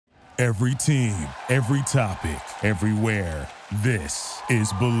Every team, every topic, everywhere. This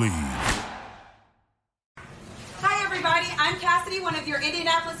is Believe. Hi, everybody. I'm Cassidy, one of your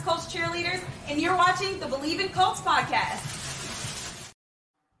Indianapolis Colts cheerleaders, and you're watching the Believe in Colts podcast.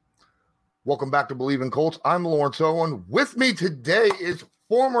 Welcome back to Believe in Colts. I'm Lawrence Owen. With me today is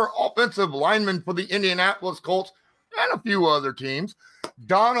former offensive lineman for the Indianapolis Colts and a few other teams,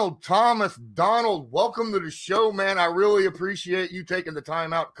 Donald Thomas. Donald, welcome to the show, man. I really appreciate you taking the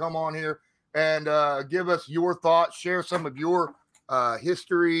time out to come on here and give us your thoughts, share some of your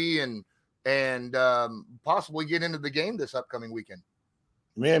history, and possibly get into the game this upcoming weekend.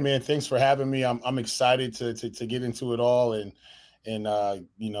 Man, thanks for having me. I'm excited to get into it all and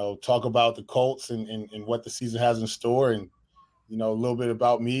talk about the Colts and what the season has in store, and a little bit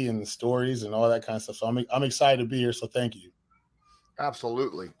about me and the stories and all that kind of stuff. So I'm excited to be here. So thank you.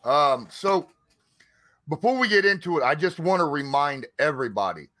 Absolutely. So before we get into it, I just want to remind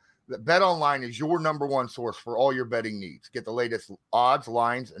everybody that BetOnline is your number one source for all your betting needs. Get the latest odds,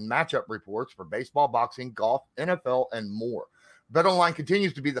 lines, and matchup reports for baseball, boxing, golf, NFL, and more. BetOnline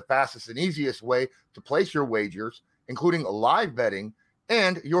continues to be the fastest and easiest way to place your wagers, including live betting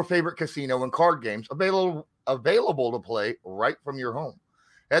and your favorite casino and card games available to play right from your home.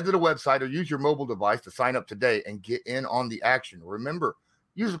 Head to the website or use your mobile device to sign up today and get in on the action. Remember,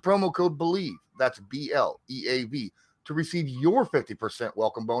 use the promo code BELIEVE, that's BLEAV, to receive your 50%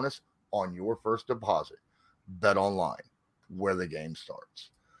 welcome bonus on your first deposit. Bet online, where the game starts.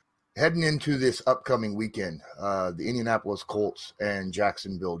 Heading into this upcoming weekend, the Indianapolis Colts and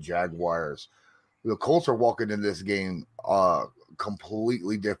Jacksonville Jaguars. The Colts are walking in this game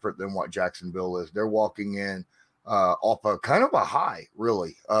completely different than what Jacksonville is. They're walking in off a kind of a high,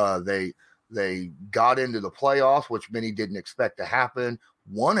 really. They got into the playoffs, which many didn't expect to happen,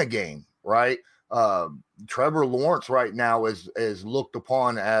 won a game, right? Trevor Lawrence right now is looked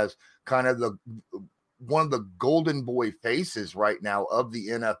upon as kind of one of the golden boy faces right now of the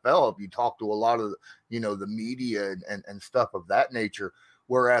NFL. If you talk to a lot of, the media and stuff of that nature,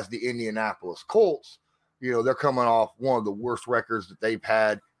 whereas the Indianapolis Colts, they're coming off one of the worst records that they've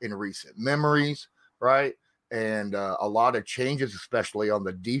had in recent memories, right? And a lot of changes, especially on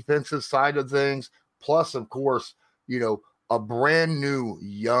the defensive side of things. Plus, of course, a brand new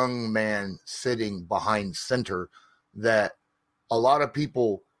young man sitting behind center that a lot of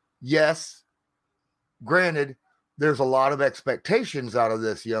people, yes, granted, there's a lot of expectations out of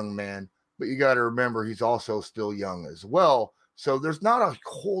this young man, but you got to remember he's also still young as well. So there's not a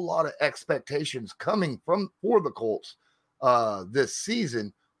whole lot of expectations coming for the Colts this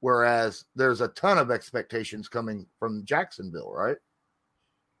season, whereas there's a ton of expectations coming from Jacksonville, right?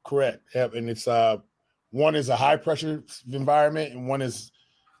 Correct. Yep. And it's one is a high pressure environment and one is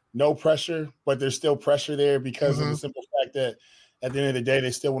no pressure, but there's still pressure there because of the simple fact that at the end of the day,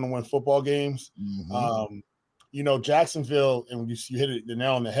 they still want to win football games. Jacksonville, and you hit the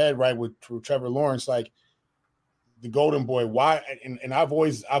nail on the head, right, with Trevor Lawrence, like the golden boy. Why? And I've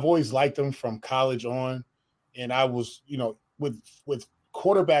always liked him from college on. And I was, with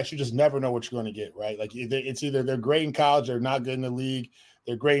quarterbacks, you just never know what you're going to get, right? Like it's either they're great in college, they're not good in the league.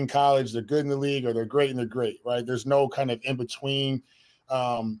 They're great in college, they're good in the league, or they're great and they're great, right? There's no kind of in between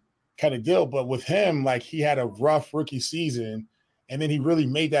kind of deal. But with him, like he had a rough rookie season, and then he really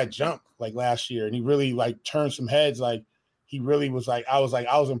made that jump like last year, and he really like turned some heads. Like he really was like I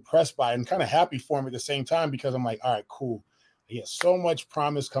was impressed by it and kind of happy for him at the same time because I'm like, all right, cool. He has so much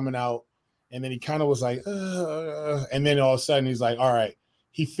promise coming out, and then he kind of was like, and then all of a sudden he's like, all right.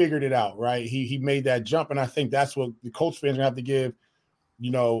 He figured it out, right? He made that jump, and I think that's what the Colts fans are gonna have to give,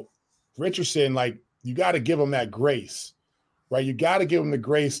 Richardson. Like you got to give him that grace, right? You got to give him the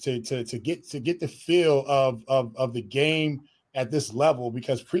grace to get the feel of the game at this level,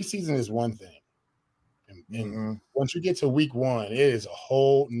 because preseason is one thing, and once you get to week one, it is a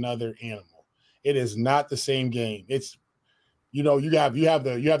whole nother animal. It is not the same game. It's you have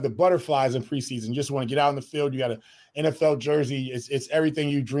the butterflies in preseason. You just want to get out in the field. You got an NFL jersey. It's everything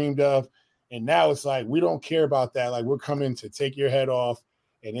you dreamed of. And now it's like, we don't care about that. Like, we're coming to take your head off.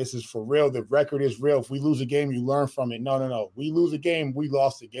 And this is for real. The record is real. If we lose a game, you learn from it. No. We lose a game, we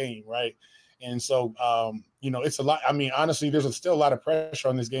lost the game, right? And so, it's a lot. I mean, honestly, there's still a lot of pressure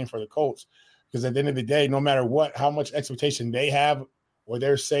on this game for the Colts, because at the end of the day, no matter how much expectation they have or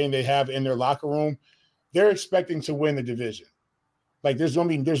they're saying they have in their locker room, they're expecting to win the division. Like there's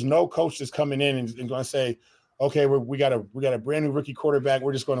no coach that's coming in and going to say, okay, we got a brand new rookie quarterback.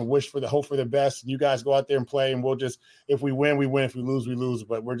 We're just going to hope for the best. You guys go out there and play, and we'll just, if we win, we win. If we lose, we lose.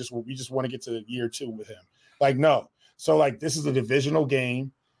 But we just want to get to year 2 with him. Like, no. So like, this is a divisional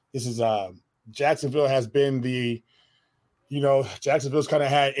game. This is Jacksonville has been the Jacksonville's kind of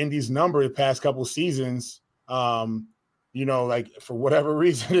had Indy's number the past couple of seasons. Like for whatever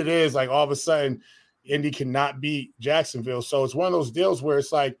reason it is, like all of a sudden Indy cannot beat Jacksonville. So it's one of those deals where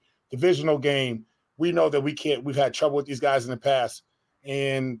it's like divisional game. We know that we've had trouble with these guys in the past.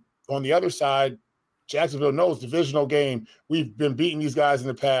 And on the other side, Jacksonville knows divisional game. We've been beating these guys in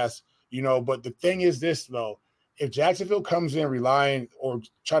the past, but the thing is this though, if Jacksonville comes in relying or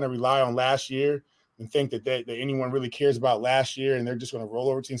trying to rely on last year and think that anyone really cares about last year and they're just going to roll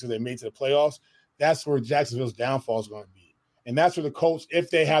over teams so they made to the playoffs, that's where Jacksonville's downfall is going to be. And that's where the Colts, if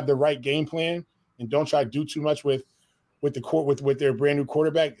they have the right game plan and don't try to do too much with their brand new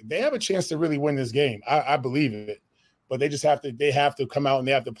quarterback, they have a chance to really win this game. I believe it. But they just have to come out and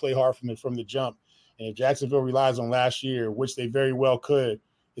they have to play hard from the jump. And if Jacksonville relies on last year, which they very well could,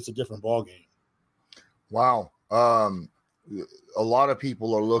 it's a different ball game. Wow. A lot of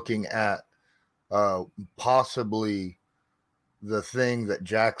people are looking at possibly the thing that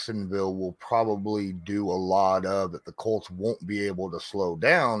Jacksonville will probably do a lot of that the Colts won't be able to slow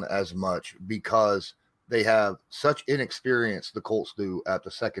down as much because they have such inexperience, the Colts do, at the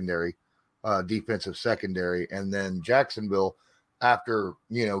secondary, defensive secondary. And then Jacksonville, after,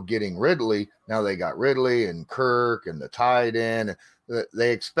 getting Ridley, now they got Ridley and Kirk and the tight end.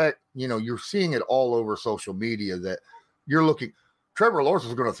 They expect, you're seeing it all over social media that you're looking – Trevor Lawrence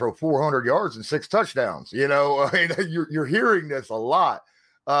is going to throw 400 yards and 6 touchdowns. You're hearing this a lot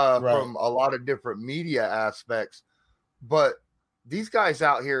from a lot of different media aspects. But these guys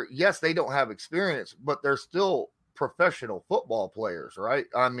out here, yes, they don't have experience, but they're still professional football players, right?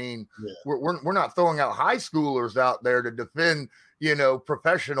 I mean, we're not throwing out high schoolers out there to defend,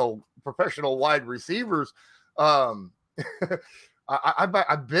 professional wide receivers.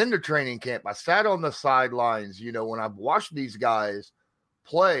 I've been to training camp. I sat on the sidelines, when I've watched these guys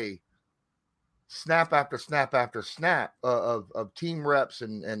play snap after snap after snap of team reps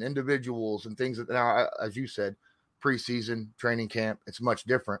and individuals and things. Now, as you said, preseason training camp, it's much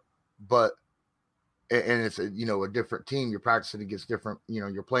different, but and it's a different team. You're practicing against different,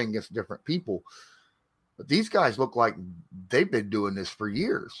 you're playing against different people. But these guys look like they've been doing this for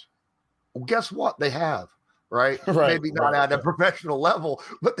years. Well, guess what? They have. Right? Maybe not at a professional level,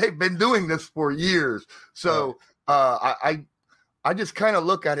 but they've been doing this for years. So I just kind of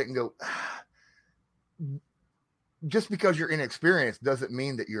look at it and go, just because you're inexperienced doesn't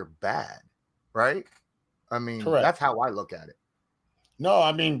mean that you're bad, right? I mean, that's how I look at it. No,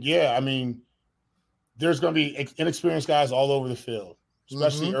 I mean, there's going to be inexperienced guys all over the field,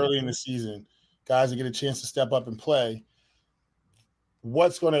 especially early in the season, guys that get a chance to step up and play.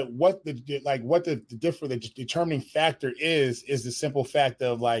 The determining factor is the simple fact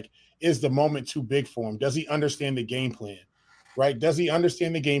of is the moment too big for him? Does he understand the game plan? Right? Does he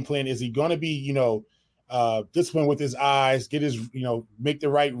understand the game plan? Is he going to be, disciplined with his eyes, get his, make the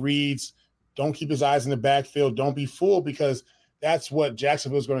right reads, don't keep his eyes in the backfield, don't be fooled, because that's what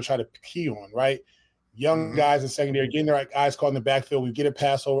Jacksonville is going to try to key on, right? Young guys in secondary, getting their eyes caught in the backfield. We get a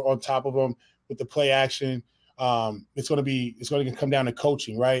pass over on top of them with the play action. It's going to come down to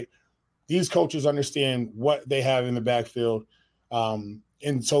coaching, right? These coaches understand what they have in the backfield. And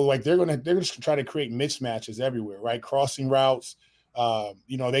so they're just try to create mismatches everywhere, right? Crossing routes.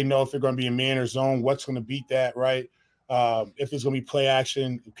 They know if they're going to be in man or zone, what's going to beat that, right? If it's going to be play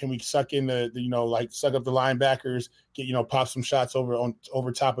action, can we suck in suck up the linebackers, get, pop some shots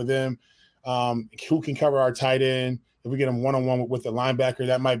over top of them? Who can cover our tight end? If we get them one-on-one with the linebacker,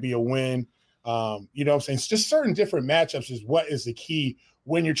 that might be a win. You know what I'm saying? It's just certain different matchups is what is the key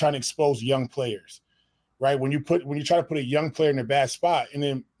when you're trying to expose young players, right? When you try to put a young player in a bad spot, and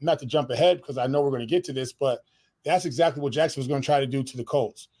then not to jump ahead because I know we're going to get to this, but that's exactly what Jacksonville's going to try to do to the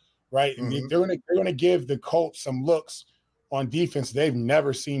Colts, right? And they're going to give the Colts some looks on defense they've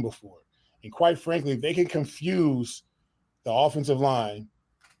never seen before. And quite frankly, if they can confuse the offensive line,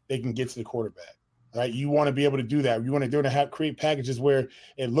 they can get to the quarterback, right? You want to be able to do that. You want to create packages where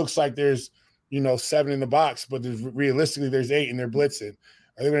it looks like there's 7 in the box, but realistically there's 8 and they're blitzing.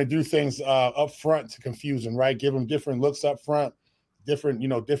 Are they going to do things up front to confuse them, right? Give them different looks up front, different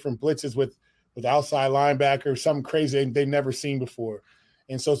blitzes with outside linebackers, something crazy they've never seen before.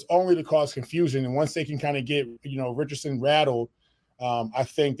 And so it's only to cause confusion. And once they can kind of get, Richardson rattled, I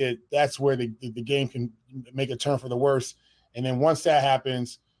think that's where the game can make a turn for the worse. And then once that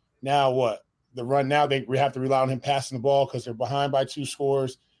happens, now what? The run, now we have to rely on him passing the ball because they're behind by 2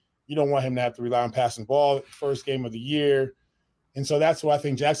 scores. You don't want him to have to rely on passing the ball first game of the year. And so that's what I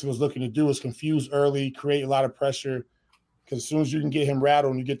think Jacksonville's looking to do is confuse early, create a lot of pressure, because as soon as you can get him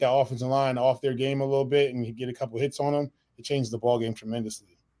rattled and you get that offensive line off their game a little bit and you get a couple hits on them, it changes the ball game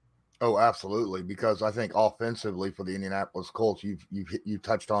tremendously. Oh, absolutely. Because I think offensively for the Indianapolis Colts, you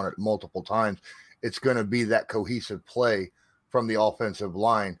touched on it multiple times. It's going to be that cohesive play from the offensive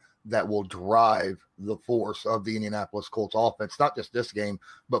line that will drive the force of the Indianapolis Colts offense, not just this game,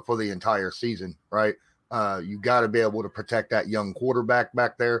 but for the entire season, right? You got to be able to protect that young quarterback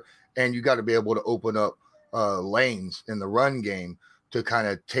back there, and you got to be able to open up lanes in the run game to kind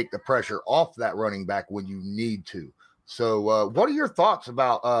of take the pressure off that running back when you need to. So what are your thoughts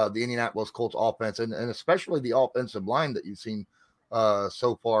about the Indianapolis Colts offense and especially the offensive line that you've seen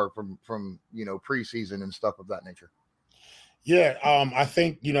so far from preseason and stuff of that nature? Yeah, I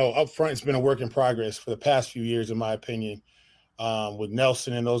think, up front, it's been a work in progress for the past few years, in my opinion, with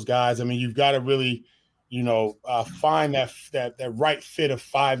Nelson and those guys. I mean, you've got to really, find that right fit of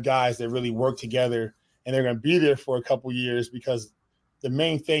five guys that really work together, and they're going to be there for a couple years, because the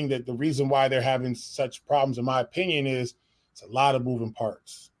main thing the reason why they're having such problems, in my opinion, is it's a lot of moving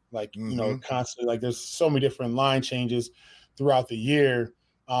parts. Like, constantly, like there's so many different line changes throughout the year.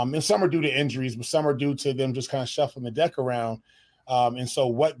 And some are due to injuries, but some are due to them just kind of shuffling the deck around. And so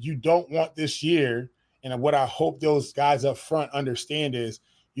what you don't want this year, and what I hope those guys up front understand, is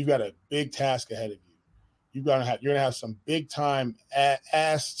you've got a big task ahead of you. You're going to have some big time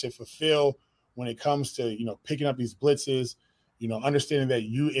asks to fulfill when it comes to, picking up these blitzes, understanding that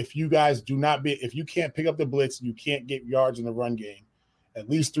if you can't pick up the blitz, you can't get yards in the run game, at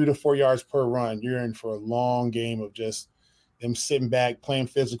least 3 to 4 yards per run, you're in for a long game of just them sitting back, playing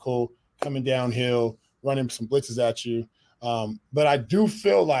physical, coming downhill, running some blitzes at you. But I do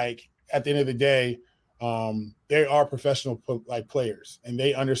feel like at the end of the day, they are professional players, and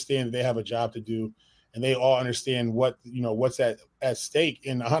they understand that they have a job to do, and they all understand what's at stake.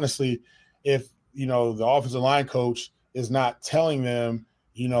 And honestly, if the offensive line coach is not telling them,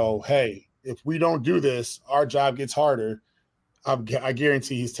 hey, if we don't do this, our job gets harder, I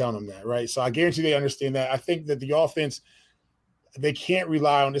guarantee he's telling them that, right? So I guarantee they understand that. I think that the offense, they can't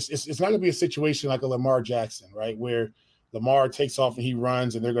rely on this. It's not going to be a situation like a Lamar Jackson, right, where Lamar takes off and he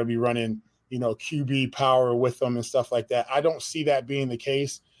runs, and they're going to be running, QB power with them and stuff like that. I don't see that being the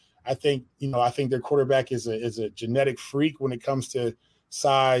case. I think their quarterback is a genetic freak when it comes to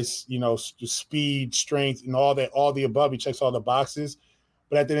size, speed, strength, and all the above. He checks all the boxes.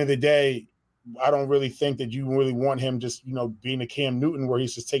 But at the end of the day, I don't really think that you really want him just, being a Cam Newton where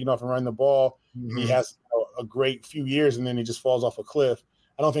he's just taking off and running the ball. Mm-hmm. And he has a great few years and then he just falls off a cliff.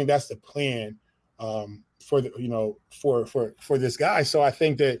 I don't think that's the plan for this guy. So I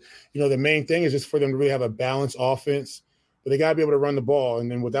think that, the main thing is just for them to really have a balanced offense, but they got to be able to run the ball.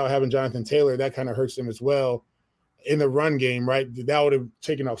 And then without having Jonathan Taylor, that kind of hurts them as well in the run game, right? That would have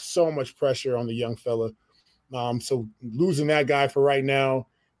taken off so much pressure on the young fella. So losing that guy for right now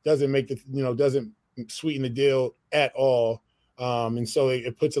doesn't doesn't sweeten the deal at all. And so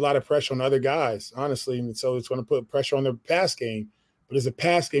it puts a lot of pressure on other guys, honestly. And so it's going to put pressure on the pass game. But is the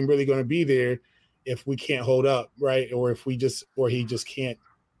pass game really going to be there if we can't hold up, right? Or he just can't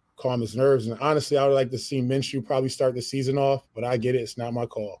calm his nerves? And honestly, I would like to see Minshew probably start the season off, but I get it. It's not my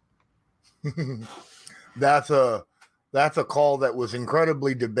call. That's a call that was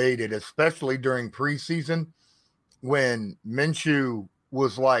incredibly debated, especially during preseason when Minshew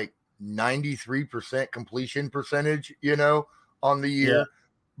was like 93% completion percentage, on the year. Yeah.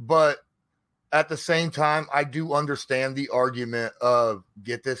 But at the same time, I do understand the argument of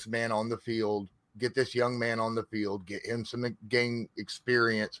get this man on the field, get this young man on the field, get him some game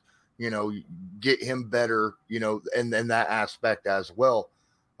experience, get him better, and that aspect as well.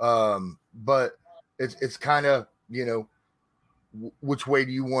 But it's kind of, which way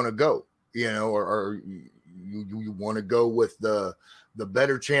do you want to go, or you want to go with the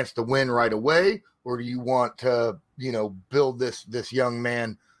better chance to win right away, or do you want to, build this young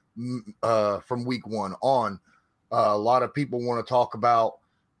man from week one on? A lot of people want to talk about,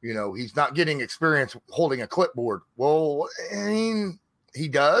 he's not getting experience holding a clipboard. Well, I mean, he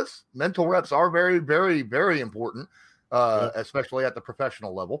does. Mental reps are very, very, very important, especially at the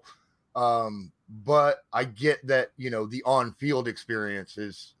professional level. But I get that, the on-field experience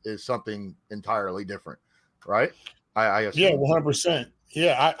is something entirely different, right? I assume. Yeah, 100%.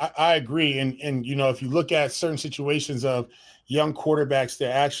 Yeah, I agree. And if you look at certain situations of young quarterbacks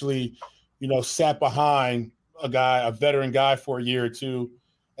that actually, sat behind a veteran guy for a year or two,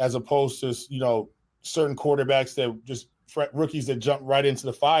 as opposed to, certain quarterbacks that just rookies that jump right into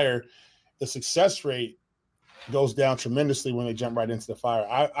the fire, the success rate goes down tremendously when they jump right into the fire.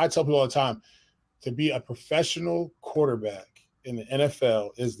 I tell people all the time, to be a professional quarterback in the NFL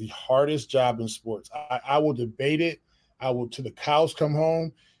is the hardest job in sports. I will debate it. I will till the cows come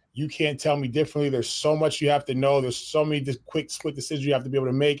home. You can't tell me differently. There's so much you have to know. There's so many quick split decisions you have to be able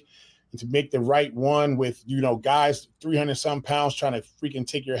to make. and to make the right one with, guys 300-some pounds trying to freaking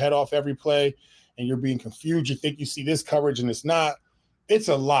take your head off every play, and you're being confused. You think you see this coverage and it's not. It's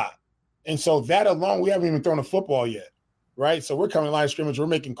a lot. And so that alone, we haven't even thrown a football yet, right? So we're coming line of scrimmage. We're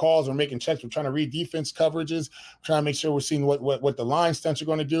making calls. We're making checks. We're trying to read defense coverages, trying to make sure we're seeing what the line stunts are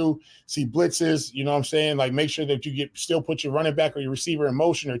going to do, see blitzes, you know what I'm saying? Like make sure that you still put your running back or your receiver in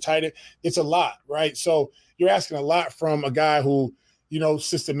motion or tight end. It's a lot, right? So you're asking a lot from a guy who,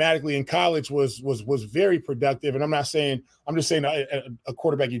 systematically in college was very productive. And I'm just saying a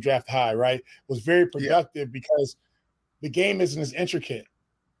quarterback you draft high, right? Was very productive because the game isn't as intricate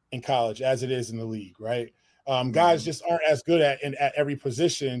in college as it is in the league, right? Guys just aren't as good at every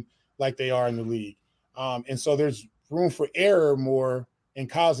position like they are in the league. And so there's room for error more in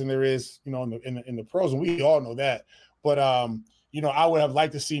college than there is, in the pros. And we all know that. But, I would have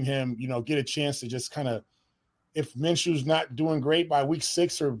liked to seen him, get a chance to just kind of, if Minshew's not doing great by week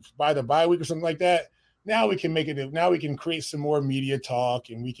 6 or by the bye week or something like that, now we can now we can create some more media talk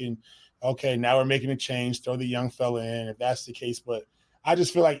and we can, okay, now we're making a change, throw the young fella in if that's the case. But I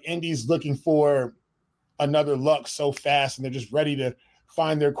just feel like Indy's looking for another luck so fast, and they're just ready to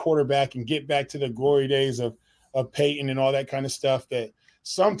find their quarterback and get back to the glory days of Peyton and all that kind of stuff, that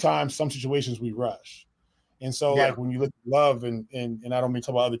sometimes some situations we rush. And so like when you look at Love and I don't mean to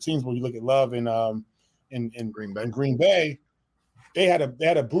talk about other teams, but you look at Love in Green Bay, they had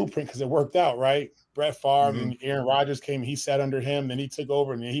a blueprint because it worked out, right? Brett Favre and Aaron Rodgers came, he sat under him, then he took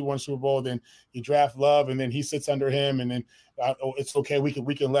over, and then he won Super Bowl, then you draft Love, and then he sits under him, and then it's okay, we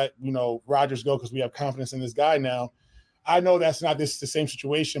can let Rodgers go because we have confidence in this guy now. I know that's not the same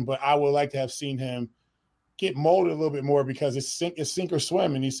situation, but I would like to have seen him get molded a little bit more because it's sink or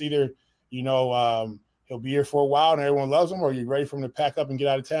swim, and it's either he'll be here for a while and everyone loves him, or you're ready for him to pack up and get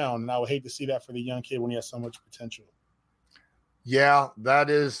out of town. And I would hate to see that for the young kid when he has so much potential. Yeah, that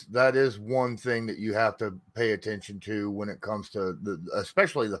is one thing that you have to pay attention to when it comes to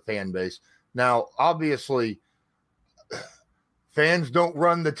especially the fan base. Now, obviously, fans don't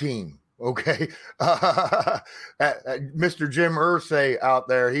run the team. Okay. Mr. Jim Irsay out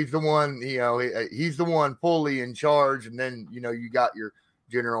there, he's the one, he's the one fully in charge. And then, you got your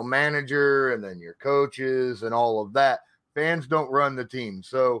general manager and then your coaches and all of that. Fans don't run the team.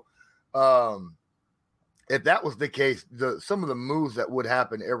 So if that was the case, some of the moves that would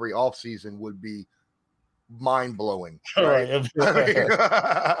happen every offseason would be mind-blowing. Right?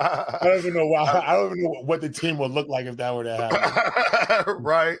 I don't even know why. I don't even know what the team would look like if that were to happen.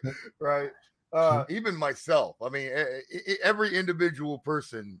 Right. Even myself. I mean, every individual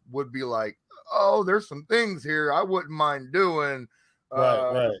person would be like, oh, there's some things here I wouldn't mind doing.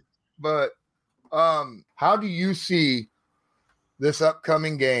 Right. But how do you see this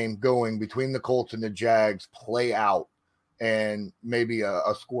upcoming game going between the Colts and the Jags play out, and maybe a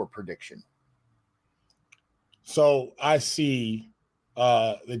score prediction? So I see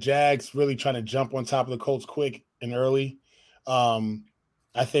the Jags really trying to jump on top of the Colts quick and early.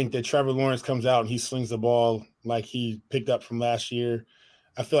 I think that Trevor Lawrence comes out and he slings the ball like he picked up from last year.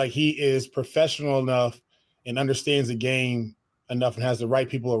 I feel like he is professional enough and understands the game enough and has the right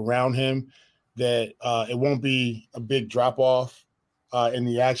people around him that it won't be a big drop-off in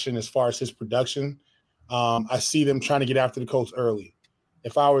the action as far as his production. I see them trying to get after the Colts early.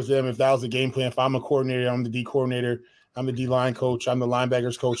 If I was them, if that was the game plan, if I'm a coordinator, I'm the D coordinator, I'm the D-line coach, I'm the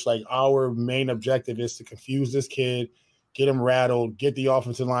linebackers coach, like our main objective is to confuse this kid, get him rattled, get the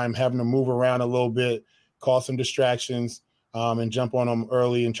offensive line, have him to move around a little bit, cause some distractions, and jump on them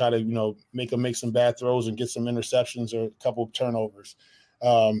early and try to, make them make some bad throws and get some interceptions or a couple of turnovers.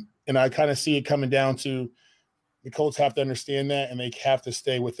 And I kind of see it coming down to the Colts have to understand that, and they have to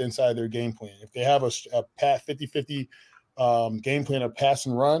stay inside their game plan. If they have a 50-50 game plan of pass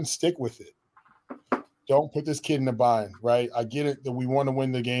and run, stick with it. Don't put this kid in a bind, right? I get it that we want to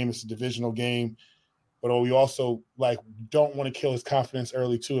win the game. It's a divisional game. But we also don't want to kill his confidence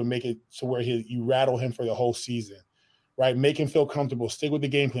early too and make it to where you rattle him for the whole season, right? Make him feel comfortable. Stick with the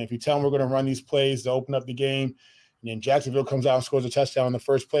game plan. If you tell him we're going to run these plays to open up the game, and then Jacksonville comes out and scores a touchdown on the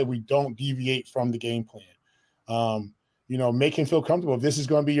first play, we don't deviate from the game plan. Make him feel comfortable. If this is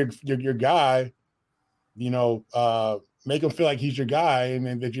going to be your guy, make him feel like he's your guy and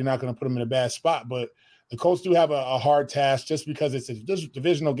then that you're not going to put him in a bad spot. But the Colts do have a hard task just because it's a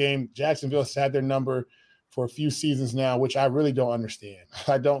divisional game. Jacksonville has had their number for a few seasons now, which I really don't understand.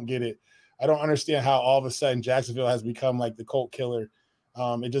 I don't get it. I don't understand how all of a sudden Jacksonville has become like the Colt killer.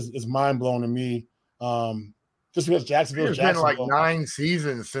 It just is mind-blowing to me. Just because Jacksonville's been like 9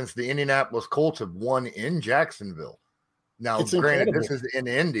 seasons since the Indianapolis Colts have won in Jacksonville. Now, granted, this is in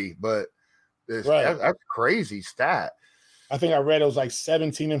Indy, but that's crazy stat. I think I read it was like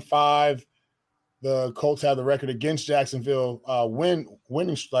 17-5. The Colts have the record against Jacksonville, wins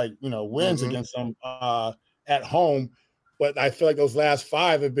Mm-hmm. against them at home. But I feel like those last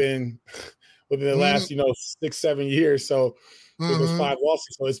 5 have been within the last, 6-7 years. So with those 5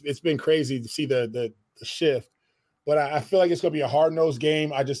 losses, so it's been crazy to see the shift. But I feel like it's going to be a hard-nosed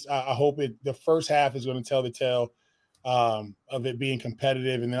game. I hope the first half is going to tell the tale of it being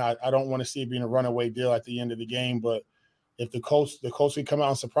competitive, and then I don't want to see it being a runaway deal at the end of the game. But if the Colts can come out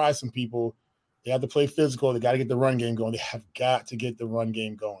and surprise some people, they have to play physical. They got to get the run game going. They have got to get the run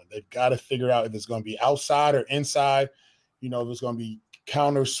game going. They've got to figure out if it's going to be outside or inside. If it's going to be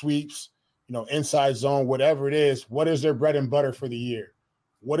counter sweeps, inside zone, whatever it is. What is their bread and butter for the year?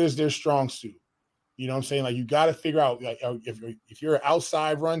 What is their strong suit? You know what I'm saying? Like, you got to figure out, like, if you're an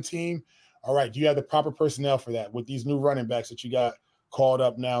outside run team, all right, do you have the proper personnel for that with these new running backs that you got called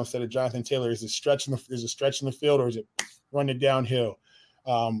up now instead of Jonathan Taylor? Is it stretching the field, or is it running downhill?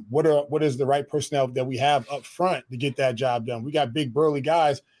 What is the right personnel that we have up front to get that job done? We got big burly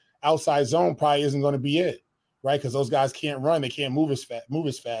guys. Outside zone probably isn't going to be it, right? Because those guys can't run, they can't move as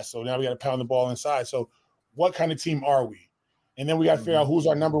fast. So now we got to pound the ball inside. So what kind of team are we? And then we got to figure out who's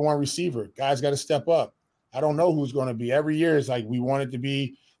our number one receiver. Guys got to step up. I don't know who's going to be. Every year it's like we want it to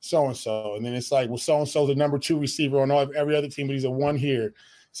be so-and-so. And then it's like, well, so-and-so's the number 2 receiver on every other team, but he's a 1 here.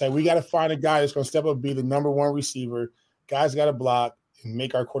 It's like we got to find a guy that's going to step up and be the number 1 receiver. Guys got to block and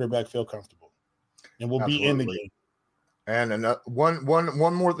make our quarterback feel comfortable. And we'll be in the game. And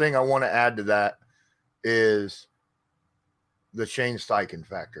one more thing I want to add to that is the Shane Steichen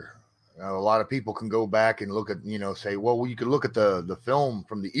factor. A lot of people can go back and look at, say, well, you could look at the film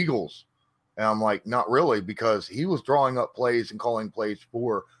from the Eagles. And I'm like, not really, because he was drawing up plays and calling plays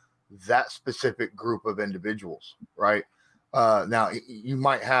for that specific group of individuals, right? Now, you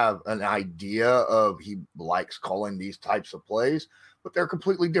might have an idea of he likes calling these types of plays, but they're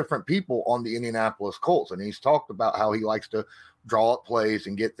completely different people on the Indianapolis Colts. And he's talked about how he likes to draw up plays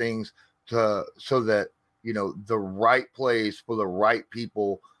and get things so that, the right plays for the right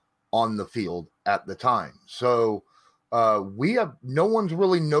people on the field at the time. So no one's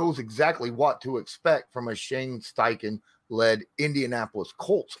really knows exactly what to expect from a Shane Steichen-led Indianapolis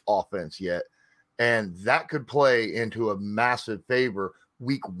Colts offense yet. And that could play into a massive favor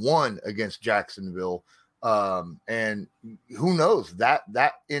week 1 against Jacksonville. And who knows, that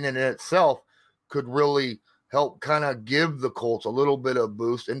in and itself could really help kind of give the Colts a little bit of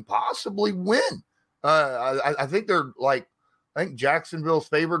boost and possibly win. I think I think Jacksonville's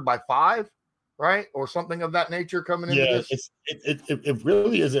favored by 5, right? Or something of that nature coming into this. It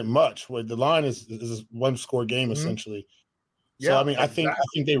really isn't much. Where the line is a 1-score game essentially. So I mean, exactly. I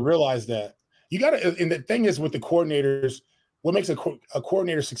think they realize that you got to. And the thing is with the coordinators, what makes a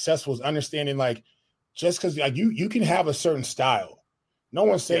coordinator successful is understanding, like, just because like you can have a certain style. No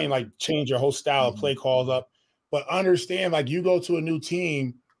one's saying like change your whole style of play calls up, but understand, like, you go to a new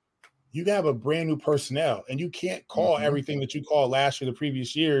team, you have a brand new personnel, and you can't call everything that you called last year, the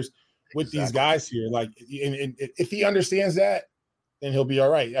previous years with these guys here. Like, and if he understands that, then he'll be all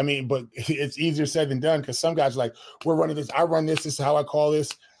right. I mean, but it's easier said than done, because some guys are like, we're running this. I run this. This is how I call this.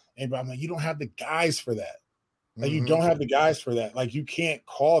 And I'm like, you don't have the guys for that. Like, you don't have the guys for that. Like, you can't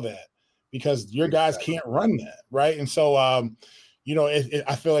call that because your guys can't run that, right? And so, I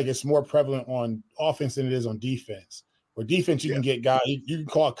feel like it's more prevalent on offense than it is on defense. Where defense, you can get guys, you can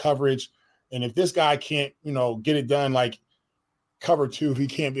call coverage, and if this guy can't, get it done like cover 2,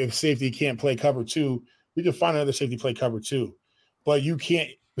 if safety can't play cover 2, we can find another safety play cover 2. But you can't,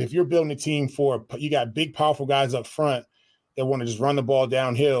 if you're building a team you got big, powerful guys up front that want to just run the ball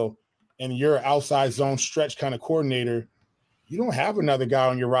downhill, and you're an outside zone stretch kind of coordinator, you don't have another guy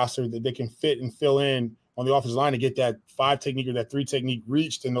on your roster that they can fit and fill in on the offensive line to get that 5 technique or that 3 technique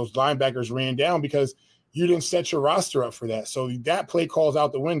reached and those linebackers ran down, because you didn't set your roster up for that. So that play calls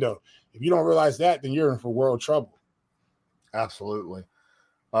out the window. If you don't realize that, then you're in for world trouble. Absolutely.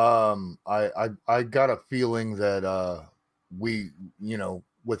 I got a feeling that we,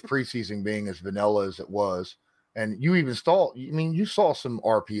 with preseason being as vanilla as it was, and you even you saw some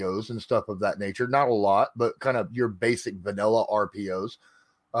RPOs and stuff of that nature, not a lot, but kind of your basic vanilla RPOs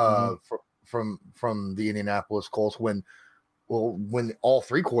from the Indianapolis Colts when all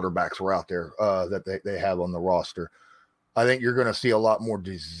 3 quarterbacks were out there that they have on the roster. I think you're going to see a lot more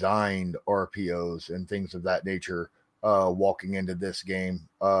designed RPOs and things of that nature walking into this game.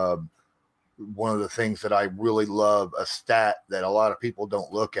 One of the things that I really love, a stat that a lot of people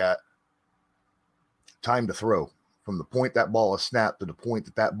don't look at, time to throw. From the point that ball is snapped to the point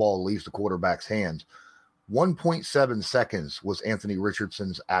that ball leaves the quarterback's hands, 1.7 seconds was Anthony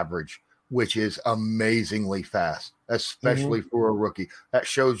Richardson's average which is amazingly fast, especially for a rookie. That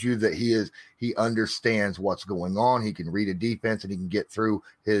shows you that he understands what's going on. He can read a defense and he can get through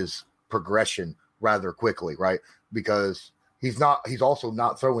his progression rather quickly, right? Because he's also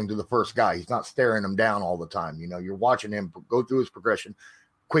not throwing to the first guy. He's not staring him down all the time. You know, you're watching him go through his progression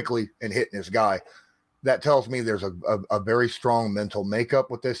quickly and hitting his guy. That tells me there's a very strong mental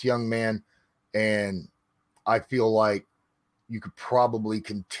makeup with this young man. And I feel like you could probably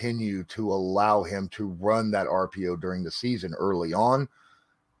continue to allow him to run that RPO during the season early on.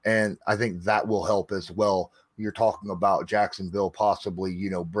 And I think that will help as well. You're talking about Jacksonville possibly, you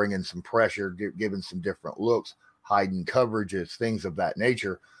know, bringing some pressure, giving some different looks, hiding coverages, things of that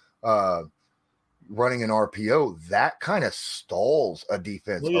nature. Running an RPO, that kind of stalls a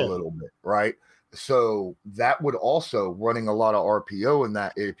defense a little bit, right? So that would also, running a lot of RPO, and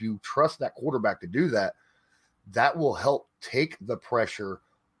that if you trust that quarterback to do that, that will help take the pressure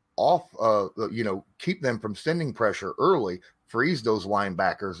off, keep them from sending pressure early, freeze those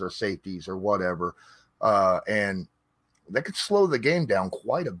linebackers or safeties or whatever. And that could slow the game down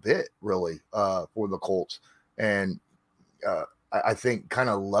quite a bit, really, for the Colts. And I think kind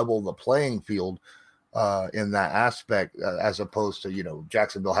of level the playing field in that aspect, as opposed to, you know,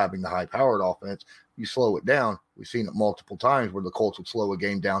 Jacksonville having the high-powered offense. You slow it down. We've seen it multiple times where the Colts would slow a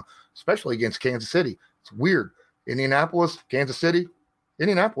game down, especially against Kansas City. It's weird. Indianapolis, Kansas City,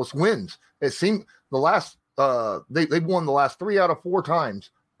 Indianapolis wins. It seemed the last they've won the last 3 out of 4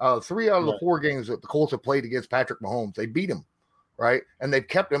 times. 3 out of the 4 games that the Colts have played against Patrick Mahomes, they beat him, right? And they've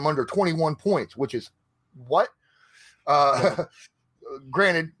kept him under 21 points, which is what?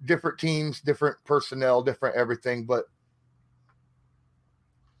 Granted, different teams, different personnel, different everything, but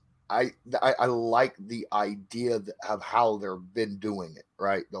I like the idea of how they've been doing it,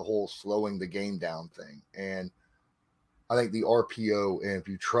 right? The whole slowing the game down thing. And I think the RPO, and if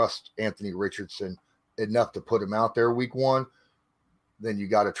you trust Anthony Richardson enough to put him out there week 1, then you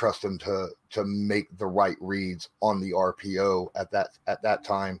got to trust him to make the right reads on the RPO at that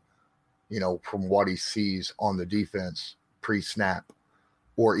time, you know, from what he sees on the defense pre-snap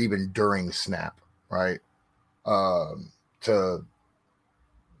or even during snap, right? To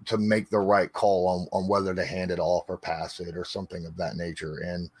make the right call on whether to hand it off or pass it or something of that nature.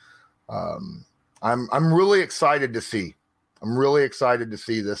 And I'm really excited to see. I'm really excited to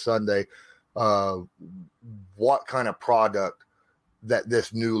see this Sunday what kind of product that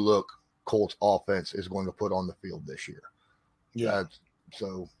this new look Colts offense is going to put on the field this year. Yeah.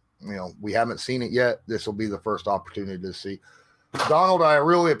 So, you know, we haven't seen it yet. This will be the first opportunity to see. Donald, I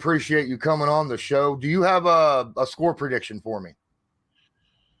really appreciate you coming on the show. Do you have a score prediction for me?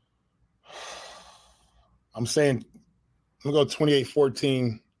 I'm saying I'm going to go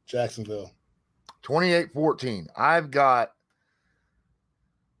 28-14 Jacksonville. 28-14.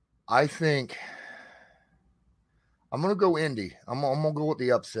 I think I'm going to go Indy. I'm going to go with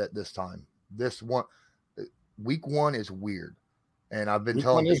the upset this time. This one, week 1 is weird. And I've been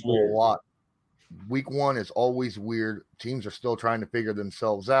telling people a lot. Week 1 is always weird. Teams are still trying to figure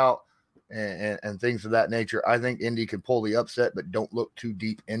themselves out and things of that nature. I think Indy can pull the upset, but don't look too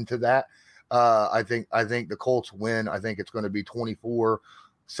deep into that. I think the Colts win. I think it's going to be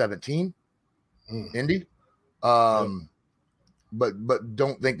 24-17 Indy. But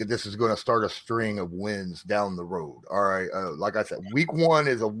don't think that this is going to start a string of wins down the road. All right. Like I said, week 1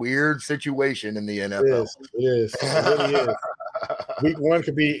 is a weird situation in the NFL. It is. It really is. Week 1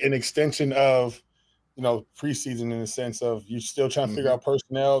 could be an extension of, you know, preseason in the sense of you're still trying to figure out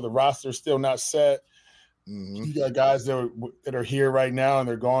personnel. The roster's still not set. You got guys that are here right now and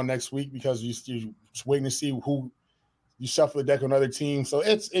they're gone next week because you're just waiting to see who you shuffle the deck on other teams. So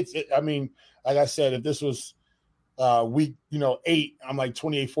it's I mean, like I said, if this was week, 8, I'm like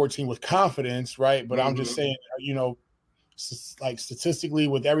 28-14 with confidence, right? But I'm just saying, like statistically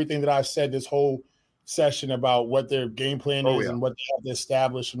with everything that I've said this whole session about what their game plan is and what they have to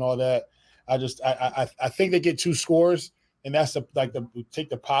establish and all that, I think they get 2 scores, and that's take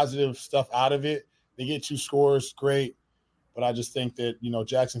the positive stuff out of it. They get 2 scores, great. But I just think that,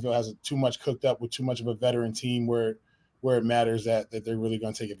 Jacksonville has too much cooked up with too much of a veteran team where it matters that they're really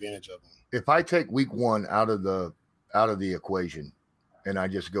going to take advantage of them. If I take week 1 out of the equation and I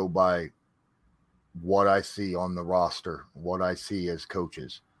just go by what I see on the roster, what I see as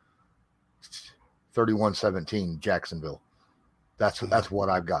coaches, 31-17 Jacksonville. That's what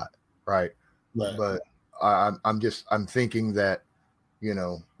I've got. Right. But I'm thinking that,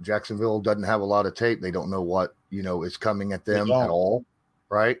 Jacksonville doesn't have a lot of tape. They don't know what, is coming at them at all.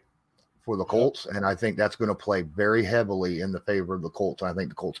 Right. For the Colts. And I think that's going to play very heavily in the favor of the Colts. I think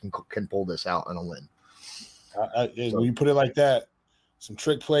the Colts can pull this out in a win. When you put it like that,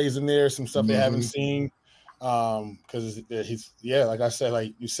 trick plays in there, some stuff they haven't seen. Because he's like I said,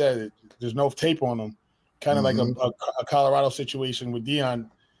 like you said, there's no tape on him. Kind of like a Colorado situation with Deion.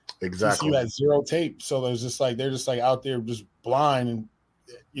 Exactly. TCU had 0 tape, so they're just like out there just blind and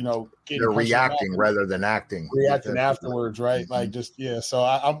they're reacting rather than acting. Reacting afterwards, right? Like So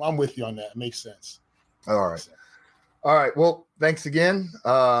I'm with you on that. It makes sense. All right. Well, thanks again.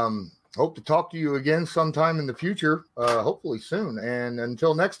 Hope to talk to you again sometime in the future, hopefully soon. And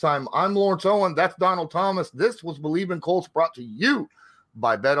until next time, I'm Lawrence Owen. That's Donald Thomas. This was Believe in Colts, brought to you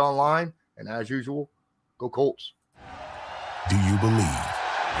by Bet Online. And as usual, go Colts. Do you believe?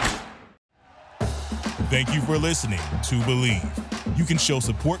 Thank you for listening to Believe. You can show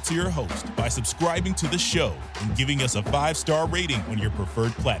support to your host by subscribing to the show and giving us a 5-star rating on your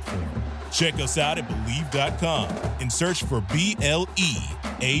preferred platform. Check us out at Believe.com and search for BLEAV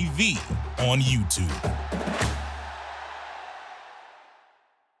on YouTube.